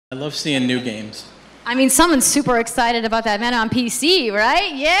I love seeing new games. I mean, someone's super excited about that man on PC,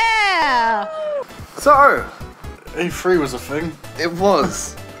 right? Yeah! So, E3 was a thing. it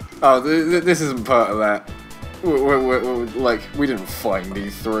was. Oh, this isn't part of that. We didn't find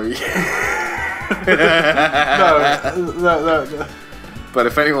E3. No. But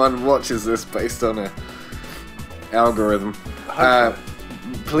if anyone watches this based on a algorithm,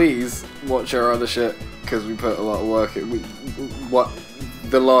 please watch our other shit, because we put a lot of work in.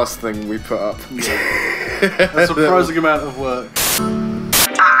 The last thing we put up. A surprising amount of work. Samples,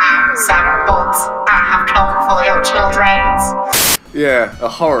 I have come for your children. Yeah, a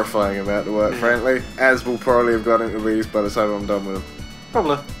horrifying amount of work, frankly. As we'll probably have got into these by the time I'm done with them.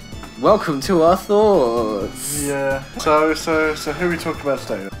 Probably. Welcome to our thoughts. Yeah. So who are we talking about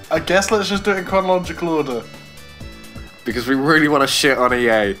today? I guess let's just do it in chronological order. Because we really want to shit on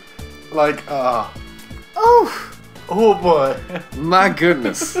EA. Like, oh boy. My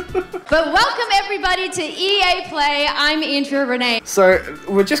goodness. But welcome everybody to EA Play. I'm Andrea Renee. So,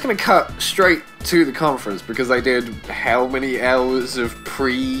 we're just going to cut straight to the conference because they did how many hours of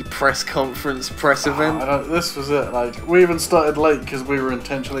pre-press conference press event? This was it. Like, we even started late because we were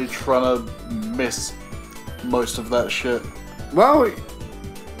intentionally trying to miss most of that shit. Well,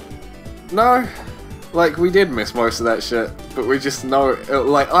 no. Like, we did miss most of that shit, but we just know,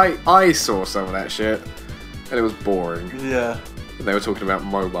 like, I saw some of that shit, and it was boring. Yeah. And they were talking about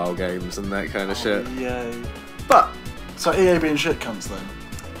mobile games and that kind of shit. Yay. But, So EA being shit cunts then?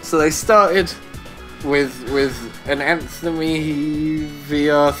 so they started with an Anthem-y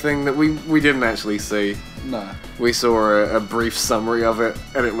VR thing that we didn't actually see. No. We saw a brief summary of it,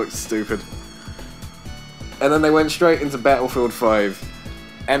 and it looked stupid. And then they went straight into Battlefield 5,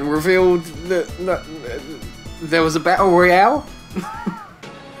 and revealed that there was a Battle Royale?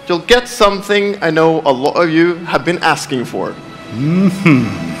 You'll get something I know a lot of you have been asking for.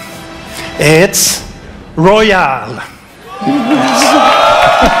 It's Royale.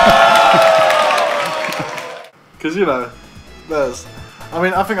 Because, you know, I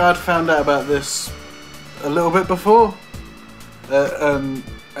mean, I think I'd found out about this a little bit before. And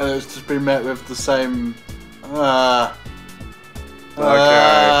it's just been met with the same,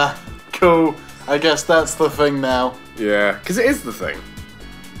 Okay. Cool. I guess that's the thing now. Yeah, because it is the thing.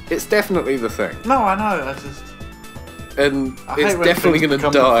 It's definitely the thing. No, I know, I just... And I hate it's when definitely things going to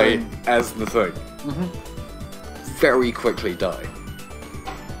become the die thing. as the thing. Very quickly die.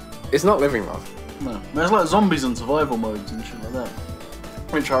 It's not living long. No. There's like zombies and survival modes and shit like that.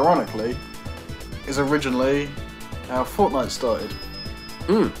 Which, ironically, is originally how Fortnite started.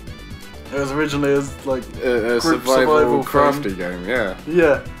 It was originally as, like, A group survival fun. crafty game, yeah.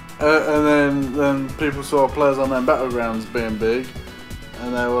 Yeah. And then people saw players on their battlegrounds being big.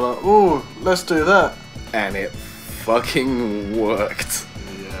 And they were like, oh, let's do that. And it fucking worked.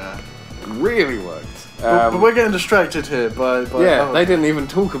 Yeah. Really worked. But we're getting distracted here by Yeah, they didn't even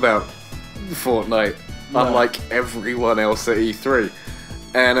talk about Fortnite, No. unlike everyone else at E3.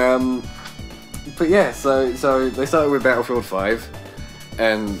 And, but yeah, so they started with Battlefield 5,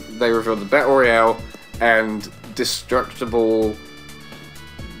 and they revealed the Battle Royale and destructible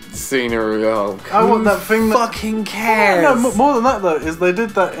scenery. Oh, I want that thing that... fucking cares? No, more than that though, is they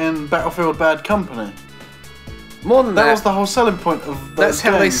did that in Battlefield Bad Company. More than that, That was the whole selling point of those that's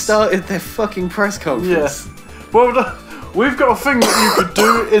how they games. started their fucking press conference. Yeah. Well, we've got a thing that you could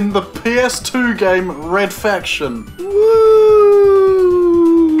do in the PS2 game Red Faction.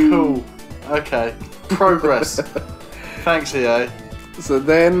 Woo! Cool. Okay. Progress. Thanks, EA. So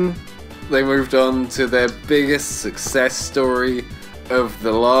then they moved on to their biggest success story of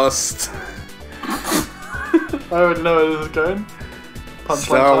the last I already know where this is going. Punchline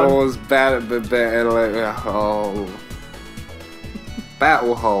Star time. Wars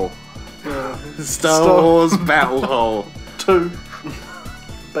Battle Hole. Star Wars Battle Hole. 2.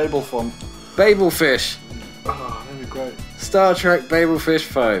 Babel font. Babelfish. Oh, that'd be great. Star Trek Babelfish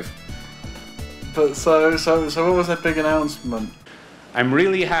 5. But so what was that big announcement? I'm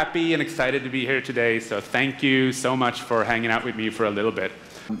really happy and excited to be here today, so thank you so much for hanging out with me for a little bit.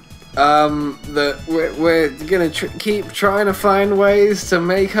 We're gonna keep trying to find ways to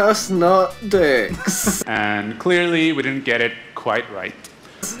make us not dicks. And clearly, we didn't get it quite right.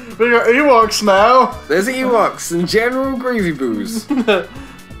 We got Ewoks now! There's Ewoks and General Grievy Boos. That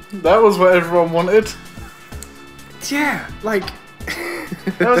was what everyone wanted. Yeah, like...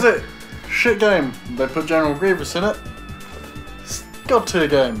 That was it. Shit game. They put General Grievous in it. God tier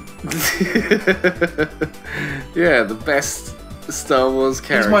game. Yeah, the best Star Wars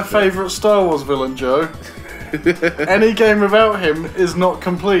character. He's my favourite Star Wars villain, Joe. Any game without him is not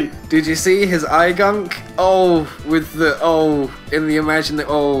complete. Did you see his eye gunk? Oh, with the in the imagine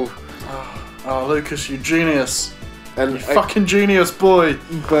oh. Oh, Lucas, you genius. And You fucking genius, boy.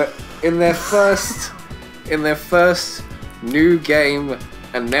 But in their first new game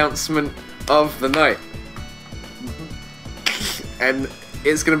announcement of the night, and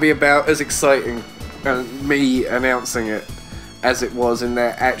it's going to be about as exciting me announcing it as it was in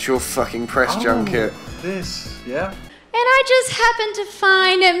their actual fucking press junket. Yeah. And I just happened to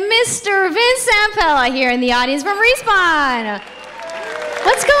find Mr. Vince Zampella here in the audience from Respawn.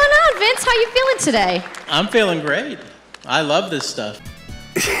 What's going on, Vince? How you feeling today? I'm feeling great. I love this stuff.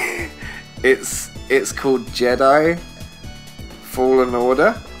 It's called Jedi Fallen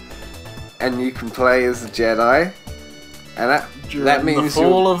Order, and you can play as a Jedi, and that means the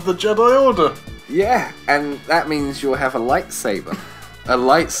fall of the Jedi Order. Yeah, and that means you'll have a lightsaber. A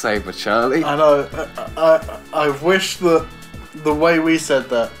lightsaber, Charlie. I know. I wish that the way we said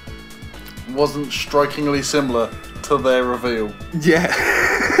that wasn't strikingly similar to their reveal. Yeah.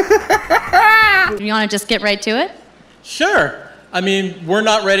 You want to just get right to it? Sure. I mean, we're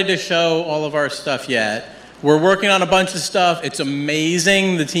not ready to show all of our stuff yet. We're working on a bunch of stuff. It's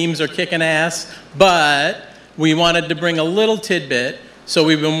amazing. The teams are kicking ass. But we wanted to bring a little tidbit. So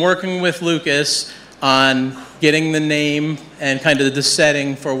we've been working with Lucas on getting the name and kind of the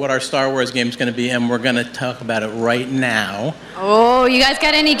setting for what our Star Wars game is going to be, and we're going to talk about it right now. Oh, you guys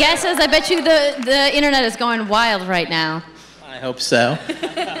got any guesses? I bet you the internet is going wild right now. I hope so.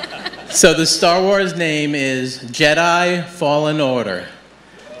 So the Star Wars name is Jedi Fallen Order.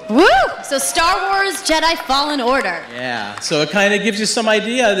 Woo! So Star Wars Jedi Fallen Order. Yeah, so it kind of gives you some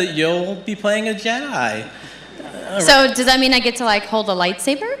idea that you'll be playing a Jedi. So does that mean I get to like hold a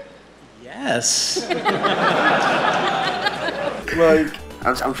lightsaber? Yes. Like,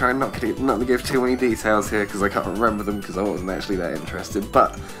 I'm trying not to give too many details here because I can't remember them because I wasn't actually that interested.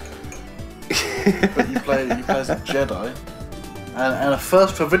 But you play as a Jedi, and a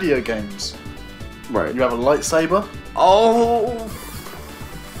first for video games. right. You have a lightsaber. Oh,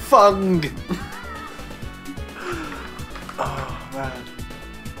 fung. Oh man,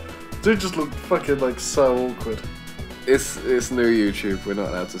 dude, just look fucking like so awkward. It's new YouTube. We're not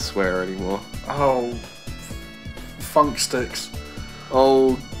allowed to swear anymore. Oh, funk sticks.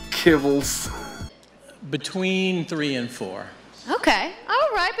 Oh, kibbles. Between 3 and 4. Okay. All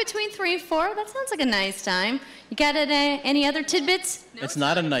right. Between 3 and 4. That sounds like a nice time. You got any other tidbits? It's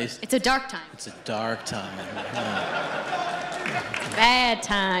not a nice... It's a dark time. It's a dark time. Bad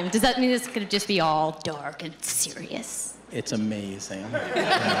time. Does that mean it's going to just be all dark and serious? It's amazing.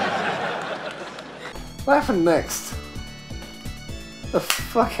 What happened next? The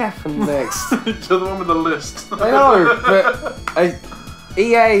fuck happened next? To the one with the list. I know, but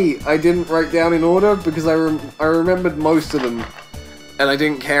EA I didn't write down in order because I remembered most of them, and I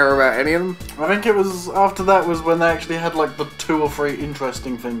didn't care about any of them. I think it was after that was when they actually had like the 2 or 3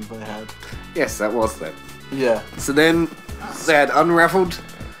 interesting things they had. Yes, that was that. Yeah. So then they had Unraveled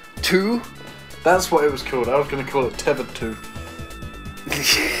 2. That's what it was called. I was going to call it Tethered 2.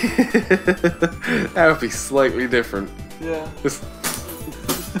 That would be slightly different. Yeah. Just-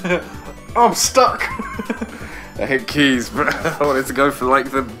 I'm stuck. I hit keys, but I wanted to go for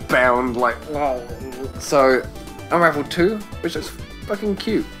like the bound, like. So, Unraveled 2, which is fucking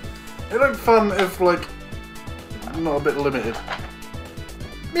cute. It looked fun if like not a bit limited.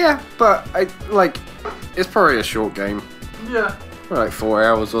 Yeah, but it's probably a short game. Yeah. For like 4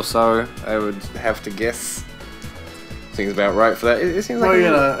 hours or so, I would have to guess. Seems about right for that. It seems like. Well, you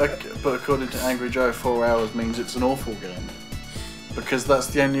know, but according to Angry Joe, 4 hours means it's an awful game. Because that's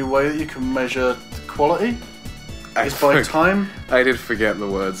the only way that you can measure quality. Is by time. I did forget the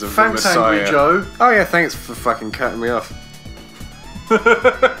words of Thanks, the Messiah. Angry Joe. Oh yeah, thanks for fucking cutting me off.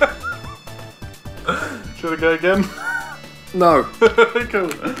 Should I go again? No.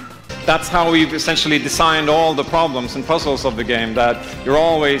 Cool. That's how we've essentially designed all the problems and puzzles of the game, that you're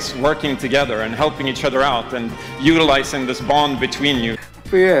always working together and helping each other out and utilizing this bond between you.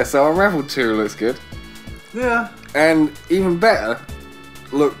 But yeah, so Unraveled 2 looks good. Yeah. And even better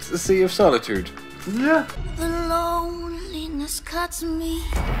looked The Sea of Solitude. Yeah. The loneliness cuts me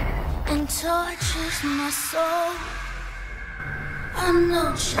and tortures my soul. I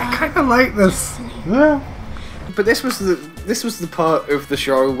know I kind of like this. Yeah. But this was the part of the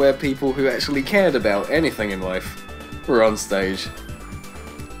show where people who actually cared about anything in life were on stage.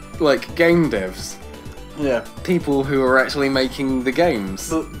 Like game devs. Yeah. People who are actually making the games.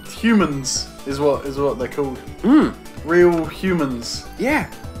 The humans is what they're called. Mm. Real humans.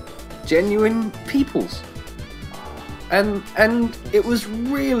 Yeah. Genuine peoples. And it was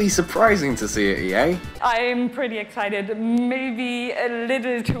really surprising to see it, EA. I'm pretty excited, maybe a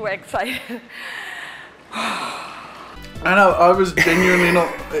little too excited. I know, I was genuinely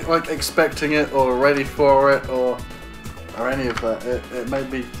not like expecting it or ready for it or any of that. It made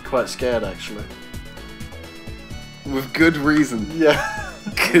me quite scared actually. With good reason. Yeah.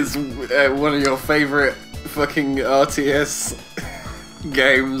 Because one of your favourite fucking RTS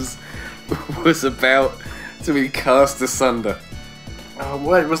games was about to be cast asunder. Oh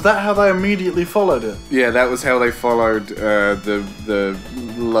wait, was that how they immediately followed it? Yeah, that was how they followed the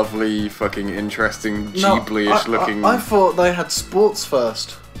lovely fucking interesting Ghibli-ish looking... I thought they had sports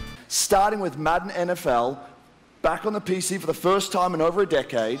first. Starting with Madden NFL, back on the PC for the first time in over a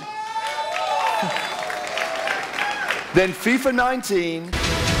decade. Then FIFA 19. I'm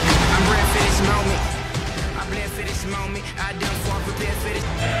bred for this moment. I bled for this moment. I done fought prepared for this.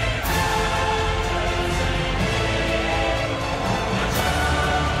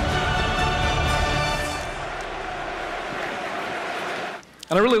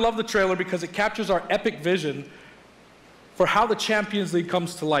 And I really love the trailer because it captures our epic vision for how the Champions League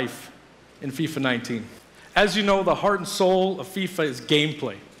comes to life in FIFA 19. As you know, the heart and soul of FIFA is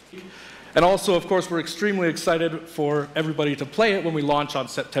gameplay. And also, of course, we're extremely excited for everybody to play it when we launch on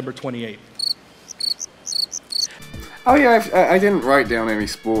September 28th. Oh yeah, I didn't write down any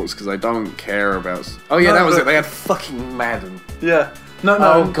sports because I don't care about... Oh yeah, that was it. They had fucking Madden. Yeah. No,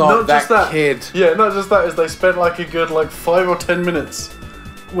 oh god, not just that kid. Yeah, not just that, is they spent like a good 5 or 10 minutes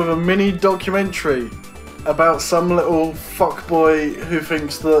with a mini documentary about some little fuckboy who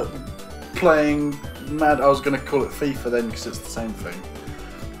thinks that playing I was going to call it FIFA then because it's the same thing.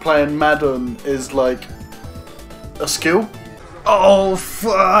 Playing Madden is like a skill. Oh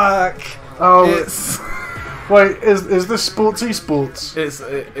fuck! Oh, wait, is this sports esports? It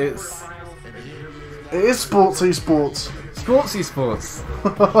is sports esports. Sports esports.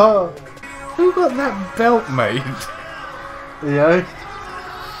 Who got that belt made? EA.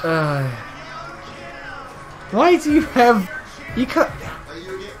 Why do you have... You can't...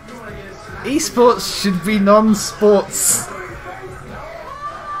 Esports should be non-sports.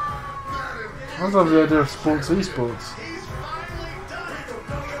 I love the idea of sports esports.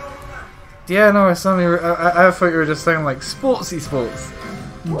 Yeah, no, I suddenly... I thought you were just saying, sports esports.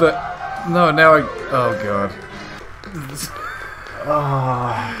 But, no, now I... Oh, God.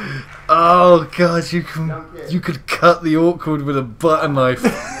 Oh, God, you could cut the awkward with a butter knife.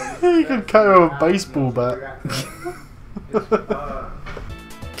 You could cut it with a baseball bat.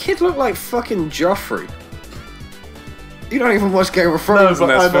 Kid looked like fucking Joffrey. You don't even watch Game of Thrones. No,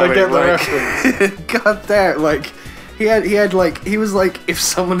 but I get the reference. God damn, he was like if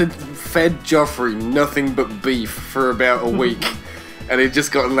someone had fed Joffrey nothing but beef for about a week, and he'd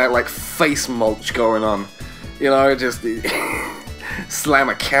just gotten that face mulch going on. You know, just slam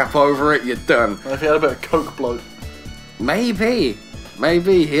a cap over it, you're done. If he had a bit of coke bloat. Maybe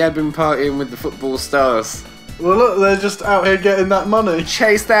he had been partying with the football stars. Well, look, they're just out here getting that money.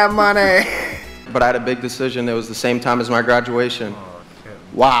 Chase that money. But I had a big decision. It was the same time as my graduation.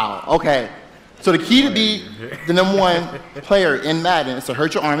 Wow. Okay. So the key to be the #1 player in Madden is to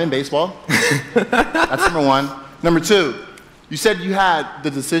hurt your arm in baseball. That's #1. #2, you said you had the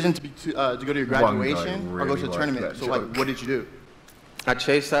decision to go to your graduation or go to the tournament. So what did you do? I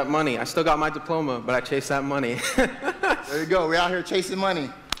chased that money. I still got my diploma, but I chased that money. There you go. We're out here chasing money.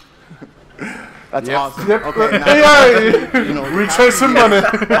 That's Yep. awesome. Yep. Okay, now, we chasing money.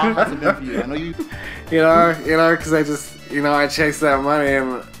 That's a bit for you. I know you. Because I chased that money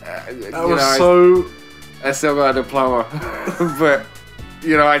and I still got a diploma, but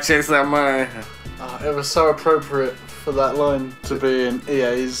I chased that money. It was so appropriate for that line to be in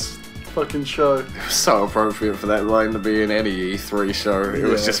EA's fucking show. It was so appropriate for that line to be in any E3 show. It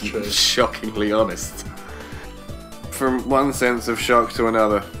was just shockingly honest. From one sense of shock to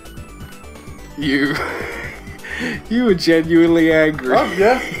another, you were genuinely angry. Oh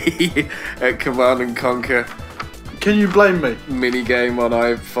yeah. At Command & Conquer. Can you blame me? Minigame on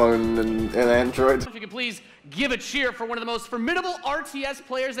iPhone and Android. If you could please give a cheer for one of the most formidable RTS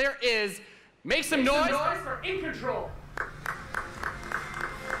players there is. Make some noise for In Control.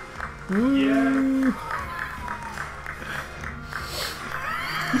 Yeah.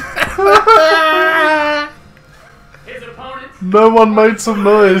 His opponent. No one made some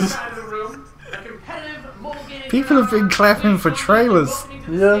noise. People have been clapping for trailers.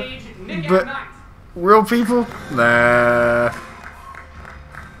 Yeah. But real people? Nah.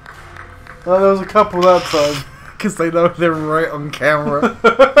 Oh, there was a couple that time. Because they know they're right on camera.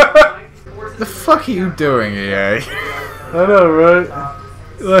 The fuck are you doing, EA? I know, right?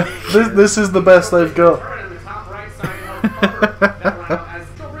 This is the best they've got.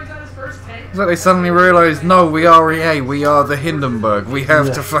 It's like they suddenly realised, no, we are EA, we are the Hindenburg, we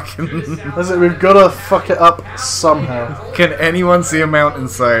have to fucking... That's it, we've got to fuck it up somehow. Can anyone see a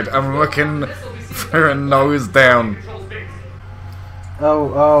mountainside? I'm looking for a nose down.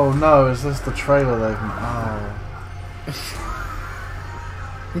 Oh no, is this the trailer they've... Oh.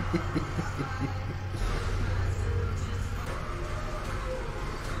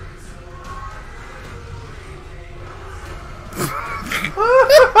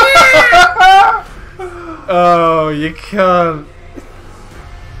 Oh, you can't.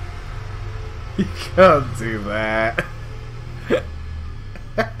 You can't do that.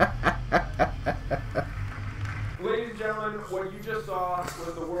 Ladies and gentlemen, what you just saw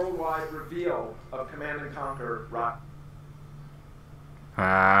was the worldwide reveal of Command and Conquer Rock.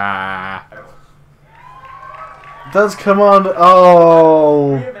 Does Command...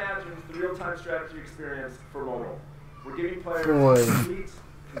 Oh. Reimagines the real-time strategy experience for mobile. We're giving players Boy. complete,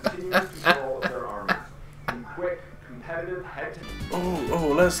 continuous control of their armies in quick, competitive head-to-head.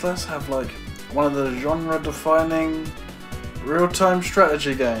 Oh, let's have like one of the genre-defining real-time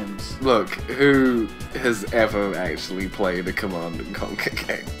strategy games. Look, who has ever actually played a Command and Conquer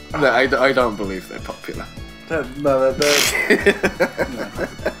game? No, I don't believe they're popular. They're no.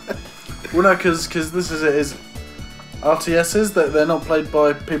 Well, no, because this is it. Is RTSs that they're not played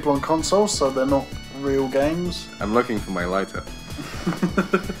by people on consoles, so they're not real games. I'm looking for my lighter.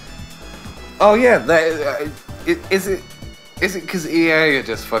 Oh yeah, is it because EA are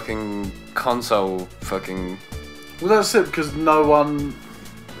just fucking console fucking... Well, that's it, because no one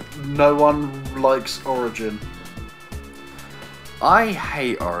likes Origin. I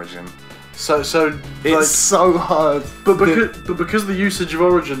hate Origin. So it's like, so hard. But because the usage of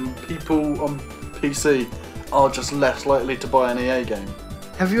Origin, people on PC are just less likely to buy an EA game.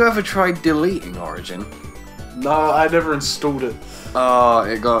 Have you ever tried deleting Origin? No, I never installed it. Oh,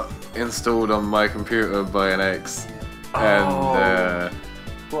 it got installed on my computer by an ex. And,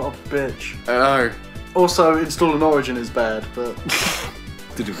 what a bitch. I know. Also, installing Origin is bad, but...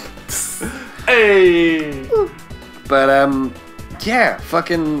 Hey! But, yeah,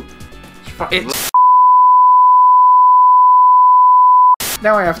 fucking...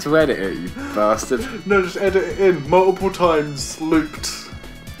 Now I have to edit it, you bastard. No, just edit it in multiple times, looped.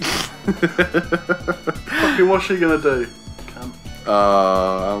 Fucking what's she gonna do?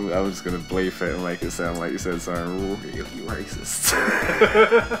 I'm just gonna bleep it and make it sound like you said something really racist.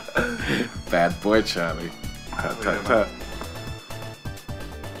 Bad boy, Charlie. Pat.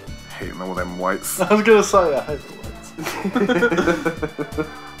 Hating all them whites. I was gonna say I hate the whites.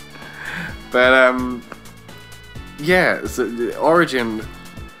 But yeah. So the Origin,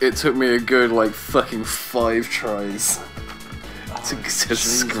 it took me a good like fucking 5 tries to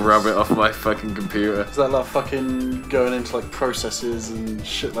scrub it off my fucking computer. Is that like fucking going into like processes and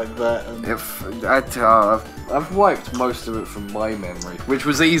shit like that? And... I've wiped most of it from my memory, which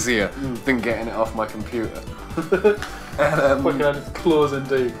was easier than getting it off my computer. Fucking had its claws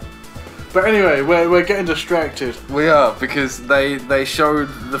indeed. But anyway, we're getting distracted. We are, because they showed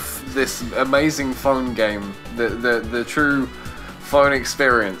this amazing phone game, the true phone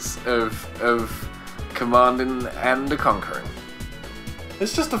experience of commanding and conquering.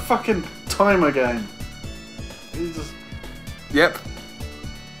 It's just a fucking timer game. You just... Yep.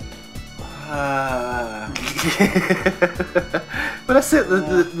 But that's it.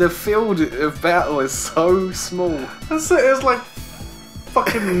 The field of battle is so small. That's it. It's like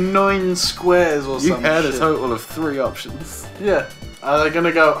fucking 9 squares or something. You had a total of 3 options. Yeah. Are they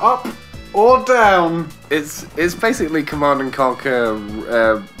gonna go up or down? It's basically Command and Conquer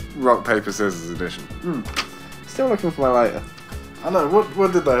Rock Paper Scissors edition. Still looking for my lighter. I know.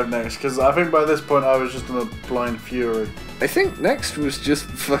 What did they have next? Because I think by this point I was just in a blind fury. I think next was just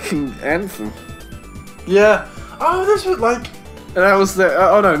fucking Anthem. Yeah. Oh, this was like... And that was the...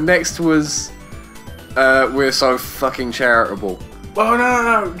 oh no, next was... We're so fucking charitable. Oh,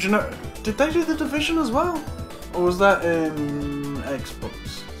 no. Do you know... Did they do The Division as well? Or was that in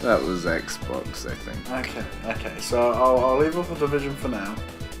Xbox? That was Xbox, I think. Okay. So I'll leave off The Division for now.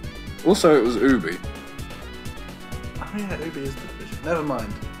 Also, it was Ubi. Oh yeah, Ubi is The Division. Never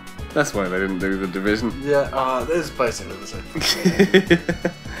mind. That's why they didn't do The Division. Yeah, it's basically the same.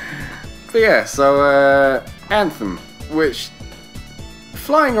 But yeah, so Anthem, which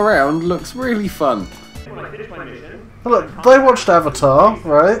flying around looks really fun. Look, they watched Avatar,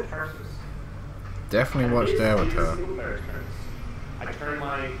 right? Definitely watched Avatar. I turn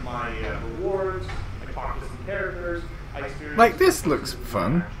my rewards, I talk to some characters, I experience... Like, this looks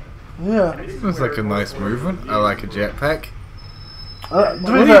fun. Yeah. Looks like a nice movement. I like a jetpack. What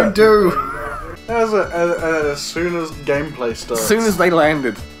do you do? As soon as gameplay starts. As soon as they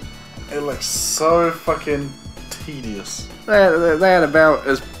landed. It looks so fucking tedious. They had about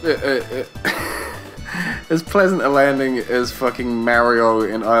as as pleasant a landing as fucking Mario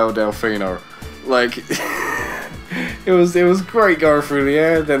in Isle Delfino. Like, it was great going through the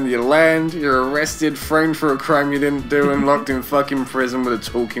air, then you land, you're arrested, framed for a crime you didn't do, and locked in fucking prison with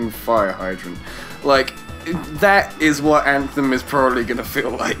a talking fire hydrant. Like, that is what Anthem is probably gonna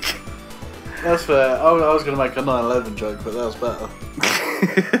feel like. That's fair. I was gonna make a 9/11 joke, but that was better.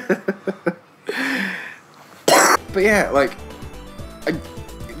 But yeah, like,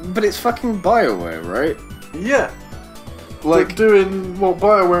 but it's fucking BioWare, right? Yeah. Like, they're doing what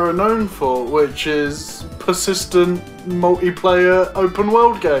BioWare are known for, which is persistent multiplayer open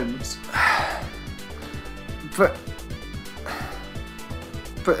world games. But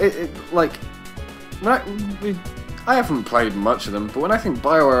like, I haven't played much of them, but when I think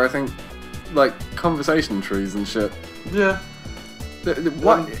BioWare, I think like conversation trees and shit. Yeah.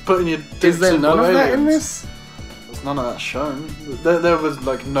 What? Putting your Is there none of that in this? There's none of that shown. There was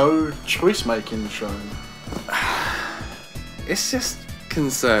like no choice making shown. It's just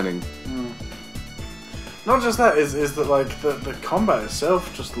concerning. Not just that, is that like the combat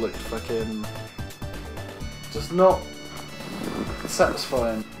itself just looked fucking just not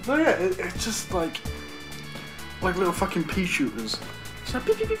satisfying. But yeah, it's just like little fucking pea shooters. Just like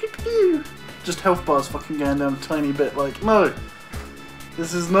pew, pew, pew, pew, pew. Just health bars fucking going down a tiny bit. Like, no,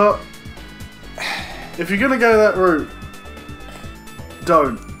 this is not. If you're gonna go that route,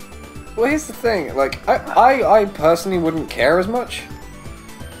 don't. Well, here's the thing. Like, I personally wouldn't care as much,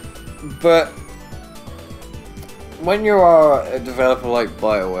 but when you are a developer like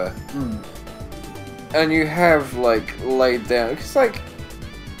BioWare, and you have like laid down, because like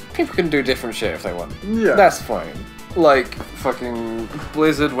people can do different shit if they want. Yeah, that's fine. Like fucking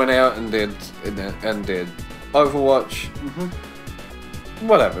Blizzard went out and did Overwatch.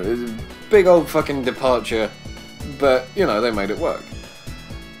 Whatever, it was a big old fucking departure, but you know they made it work.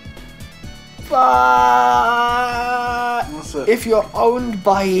 But if you're owned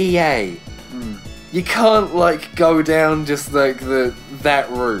by EA, you can't like go down just like that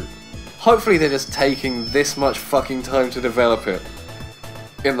route. Hopefully they're just taking this much fucking time to develop it,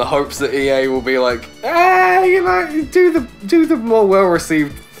 in the hopes that EA will be like, you know, do the more well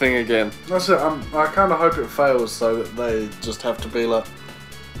received thing again. That's it. I kind of hope it fails so that they just have to be like,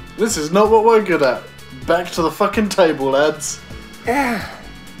 this is not what we're good at. Back to the fucking table, lads. Yeah.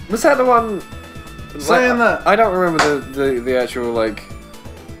 Was that the one? Saying that. I don't remember the actual like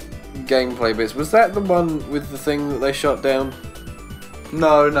gameplay bits. Was that the one with the thing that they shot down?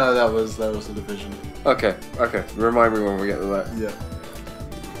 No, that was the Division. Okay. Remind me when we get to that. Yeah.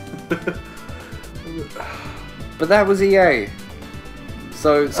 But that was EA.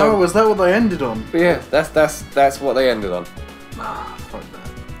 So was that what they ended on? But yeah, that's what they ended on. Fuck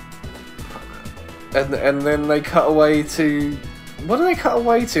that. And then they cut away to, what do they cut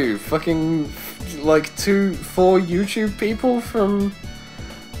away to? Fucking like 4 YouTube people from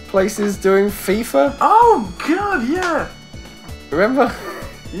places doing FIFA? Oh god, yeah. Remember?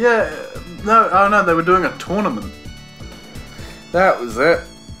 Yeah. No, they were doing a tournament. That was it.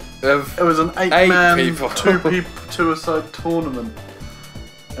 It was an 8-man, people. 2-a-side tournament.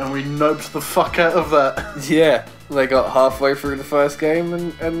 And we noped the fuck out of that. Yeah. They got halfway through the first game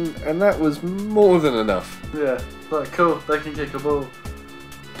and that was more than enough. Yeah. Like, cool, they can kick a ball.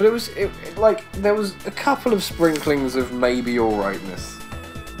 But it was like there was a couple of sprinklings of maybe alrightness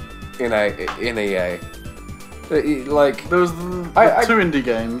in EA. Like there was the 2 indie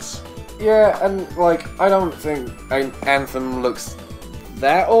games. Yeah, and like I don't think Anthem looks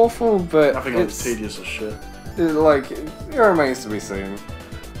that awful, but I think it's tedious as shit. Like it remains to be seen.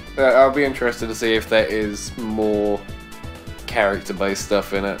 I'll be interested to see if there is more character-based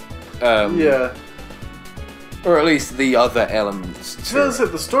stuff in it. Yeah. Or at least the other elements to That's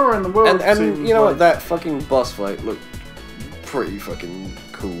it. The story in the world and seems you know like... what, that fucking boss fight looked pretty fucking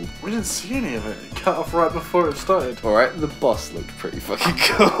cool. We didn't see any of it. It cut off right before it started. Alright, the boss looked pretty fucking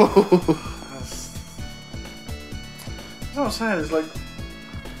cool. That's what I'm saying. It's like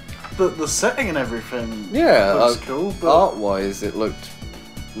the setting and everything. Yeah, looks cool. But art-wise, it looked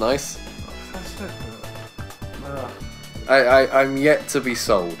nice. That's it. I'm yet to be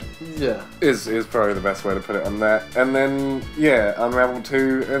sold. Yeah. Is probably the best way to put it on that. And then yeah, Unravel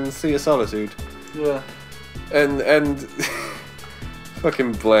 2 and Sea of Solitude. Yeah. And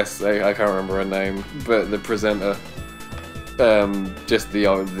fucking bless, I can't remember her name, but the presenter, just the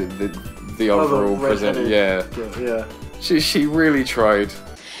overall presenter, yeah. She really tried.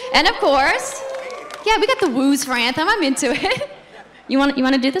 And of course, yeah, we got the woos for Anthem. I'm into it. You want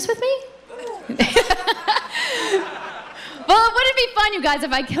to do this with me? Well, it wouldn't be fun, you guys,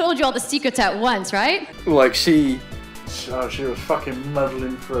 if I told you all the secrets at once, right? Like, she was fucking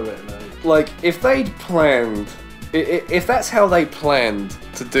muddling through it, mate. Like, if they'd planned... If that's how they planned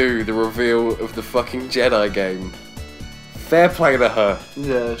to do the reveal of the fucking Jedi game, fair play to her.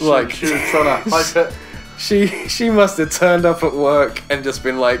 Yeah, she like, was trying to hype it. She must have turned up at work and just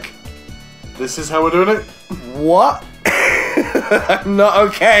been like, "This is how we're doing it." What? I'm not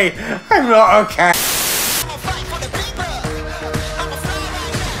okay. I'm not okay.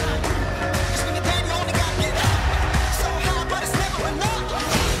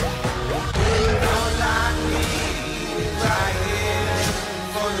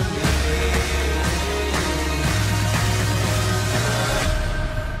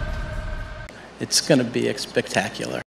 It's going to be spectacular.